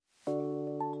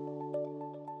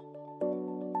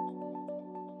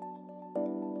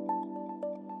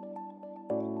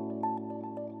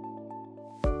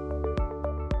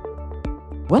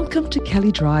Welcome to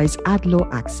Kelly Dry's Ad Law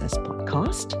Access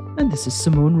podcast, and this is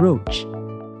Simone Roach.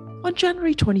 On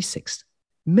January 26th,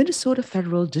 Minnesota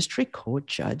Federal District Court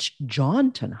Judge John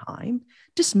Tunheim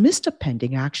dismissed a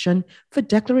pending action for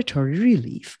declaratory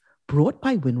relief brought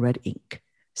by WinRed Inc.,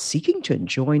 seeking to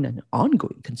enjoin an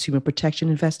ongoing consumer protection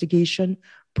investigation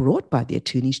brought by the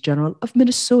Attorneys General of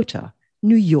Minnesota,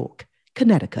 New York,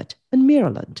 Connecticut, and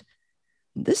Maryland.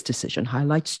 This decision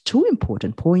highlights two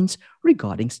important points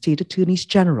regarding state attorneys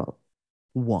general.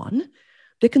 One,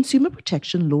 the consumer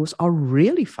protection laws are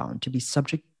rarely found to be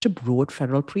subject to broad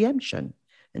federal preemption.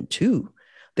 And two,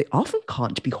 they often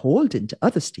can't be beholden to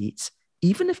other states,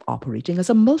 even if operating as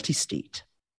a multi-state.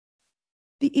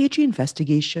 The AG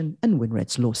investigation and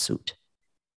WinRed's lawsuit.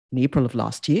 In April of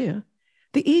last year,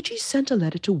 the AG sent a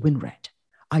letter to WinRed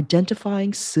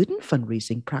identifying certain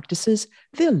fundraising practices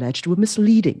they alleged were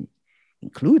misleading,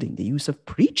 including the use of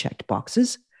pre-checked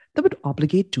boxes that would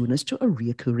obligate donors to a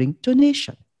recurring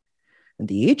donation. And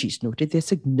the AGs noted their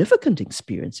significant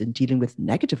experience in dealing with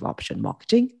negative option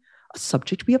marketing, a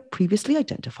subject we have previously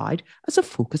identified as a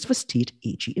focus for state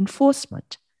AG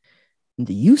enforcement. And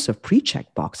the use of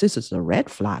pre-checked boxes is a red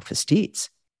flag for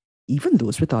states, even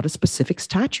those without a specific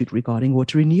statute regarding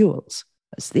auto renewals,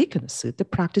 as they can assert the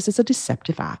practice is a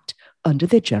deceptive act under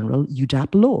their general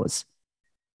UDAP laws.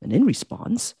 And in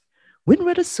response,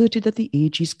 WinRed asserted that the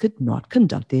AGs could not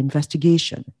conduct their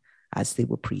investigation as they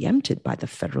were preempted by the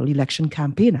Federal Election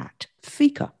Campaign Act,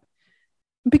 FECA.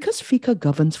 Because FECA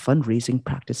governs fundraising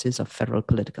practices of federal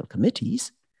political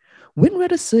committees,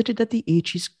 WinRed asserted that the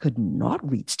AGs could not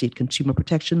read state consumer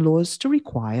protection laws to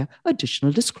require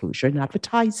additional disclosure in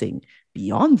advertising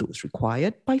beyond those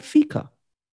required by FECA.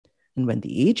 And when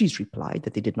the AGs replied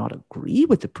that they did not agree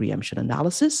with the preemption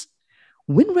analysis,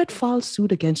 WinRed filed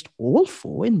suit against all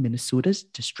four in Minnesota's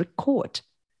district court.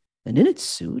 And in its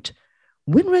suit,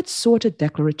 WinRed sought a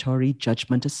declaratory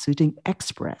judgment asserting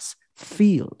express,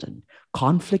 field, and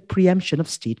conflict preemption of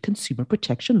state consumer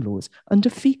protection laws under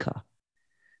FECA.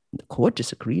 The court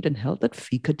disagreed and held that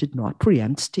FECA did not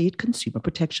preempt state consumer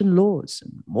protection laws,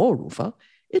 and moreover,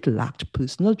 it lacked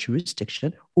personal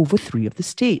jurisdiction over three of the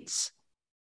states.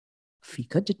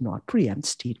 FECA did not preempt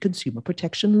state consumer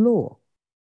protection law.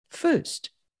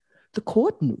 First, the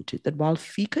court noted that while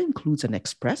FECA includes an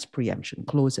express preemption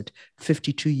clause at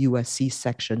 52 U.S.C.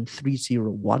 Section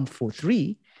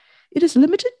 30143, it is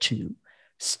limited to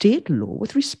state law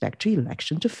with respect to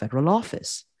election to federal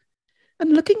office.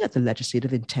 And looking at the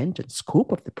legislative intent and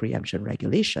scope of the preemption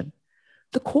regulation,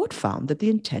 the court found that the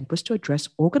intent was to address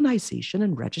organization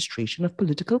and registration of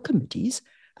political committees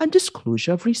and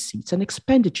disclosure of receipts and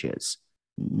expenditures,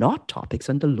 not topics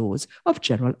under laws of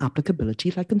general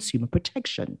applicability like consumer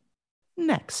protection.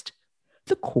 Next,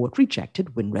 the court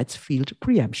rejected WinRed's field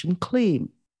preemption claim.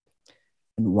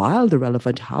 And while the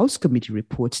relevant House committee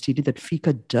report stated that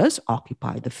FECA does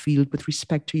occupy the field with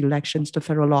respect to elections to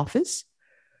federal office,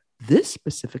 this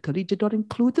specifically did not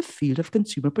include the field of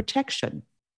consumer protection.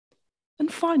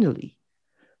 And finally,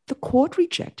 the court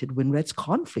rejected WinRed's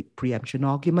conflict preemption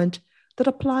argument that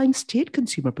applying state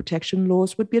consumer protection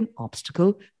laws would be an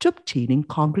obstacle to obtaining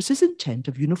Congress's intent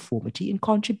of uniformity in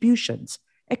contributions,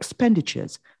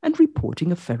 expenditures, and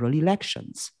reporting of federal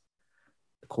elections.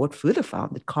 The court further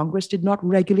found that Congress did not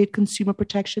regulate consumer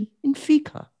protection in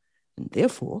FECA, and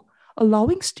therefore,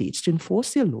 allowing states to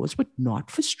enforce their laws would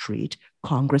not frustrate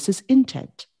Congress's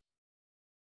intent.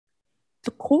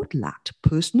 The court lacked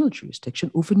personal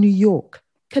jurisdiction over New York,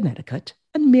 Connecticut,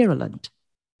 and Maryland.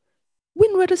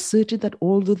 WinRed asserted that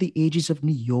although the AGs of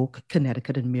New York,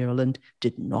 Connecticut, and Maryland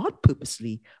did not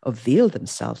purposely avail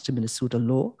themselves to Minnesota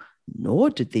law, nor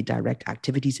did they direct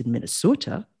activities in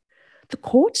Minnesota, the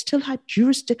court still had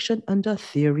jurisdiction under a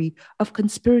theory of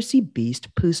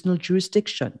conspiracy-based personal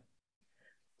jurisdiction.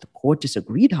 The court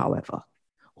disagreed, however,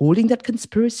 holding that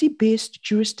conspiracy-based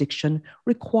jurisdiction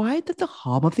required that the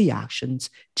harm of the actions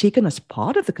taken as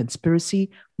part of the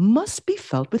conspiracy must be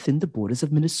felt within the borders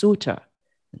of Minnesota.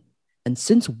 And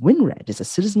since WinRed is a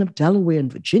citizen of Delaware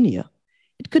and Virginia,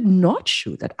 it could not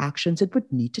show that actions it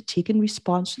would need to take in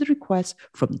response to the requests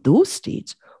from those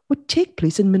states would take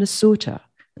place in Minnesota,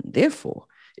 and therefore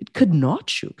it could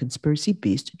not show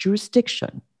conspiracy-based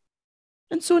jurisdiction.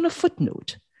 And so in a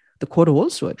footnote, the court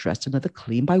also addressed another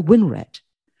claim by WinRed,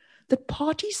 that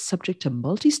parties subject to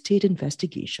multi-state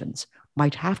investigations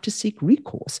might have to seek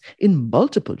recourse in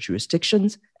multiple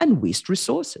jurisdictions and waste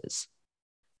resources.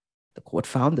 The court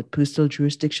found that personal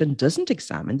jurisdiction doesn't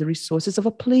examine the resources of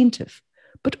a plaintiff,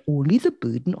 but only the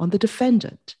burden on the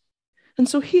defendant. And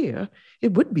so here,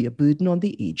 it would be a burden on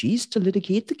the AGs to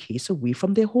litigate the case away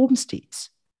from their home states.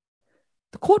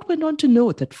 The court went on to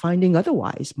note that finding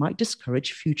otherwise might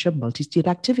discourage future multi-state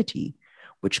activity,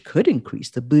 which could increase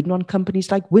the burden on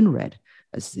companies like WinRed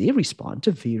as they respond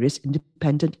to various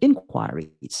independent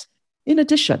inquiries. In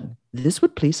addition, this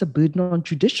would place a burden on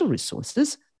judicial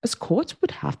resources as courts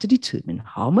would have to determine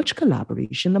how much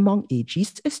collaboration among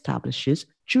AGs establishes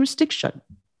jurisdiction.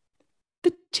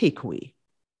 The takeaway: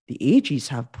 the AGs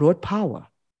have broad power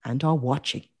and are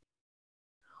watching.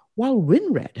 While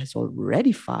WinRed has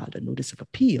already filed a notice of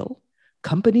appeal,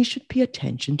 companies should pay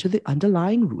attention to the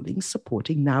underlying rulings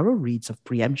supporting narrow reads of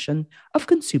preemption of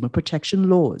consumer protection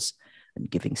laws and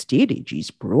giving state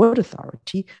AGs broad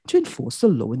authority to enforce the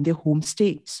law in their home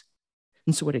states.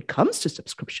 And so when it comes to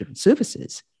subscription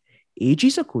services,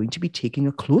 AGs are going to be taking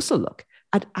a closer look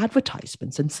at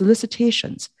advertisements and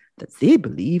solicitations that they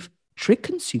believe trick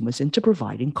consumers into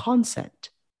providing consent.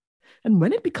 And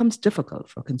when it becomes difficult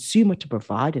for a consumer to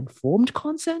provide informed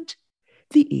consent,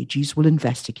 the AGs will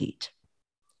investigate.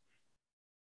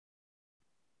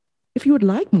 If you would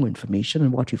like more information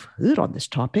on what you've heard on this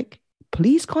topic,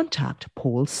 please contact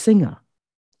Paul Singer,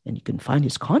 and you can find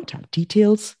his contact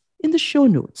details in the show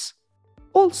notes.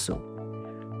 Also,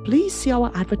 please see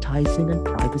our Advertising and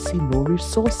Privacy Law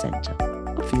Resource Center,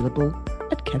 available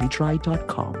at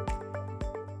kellydry.com.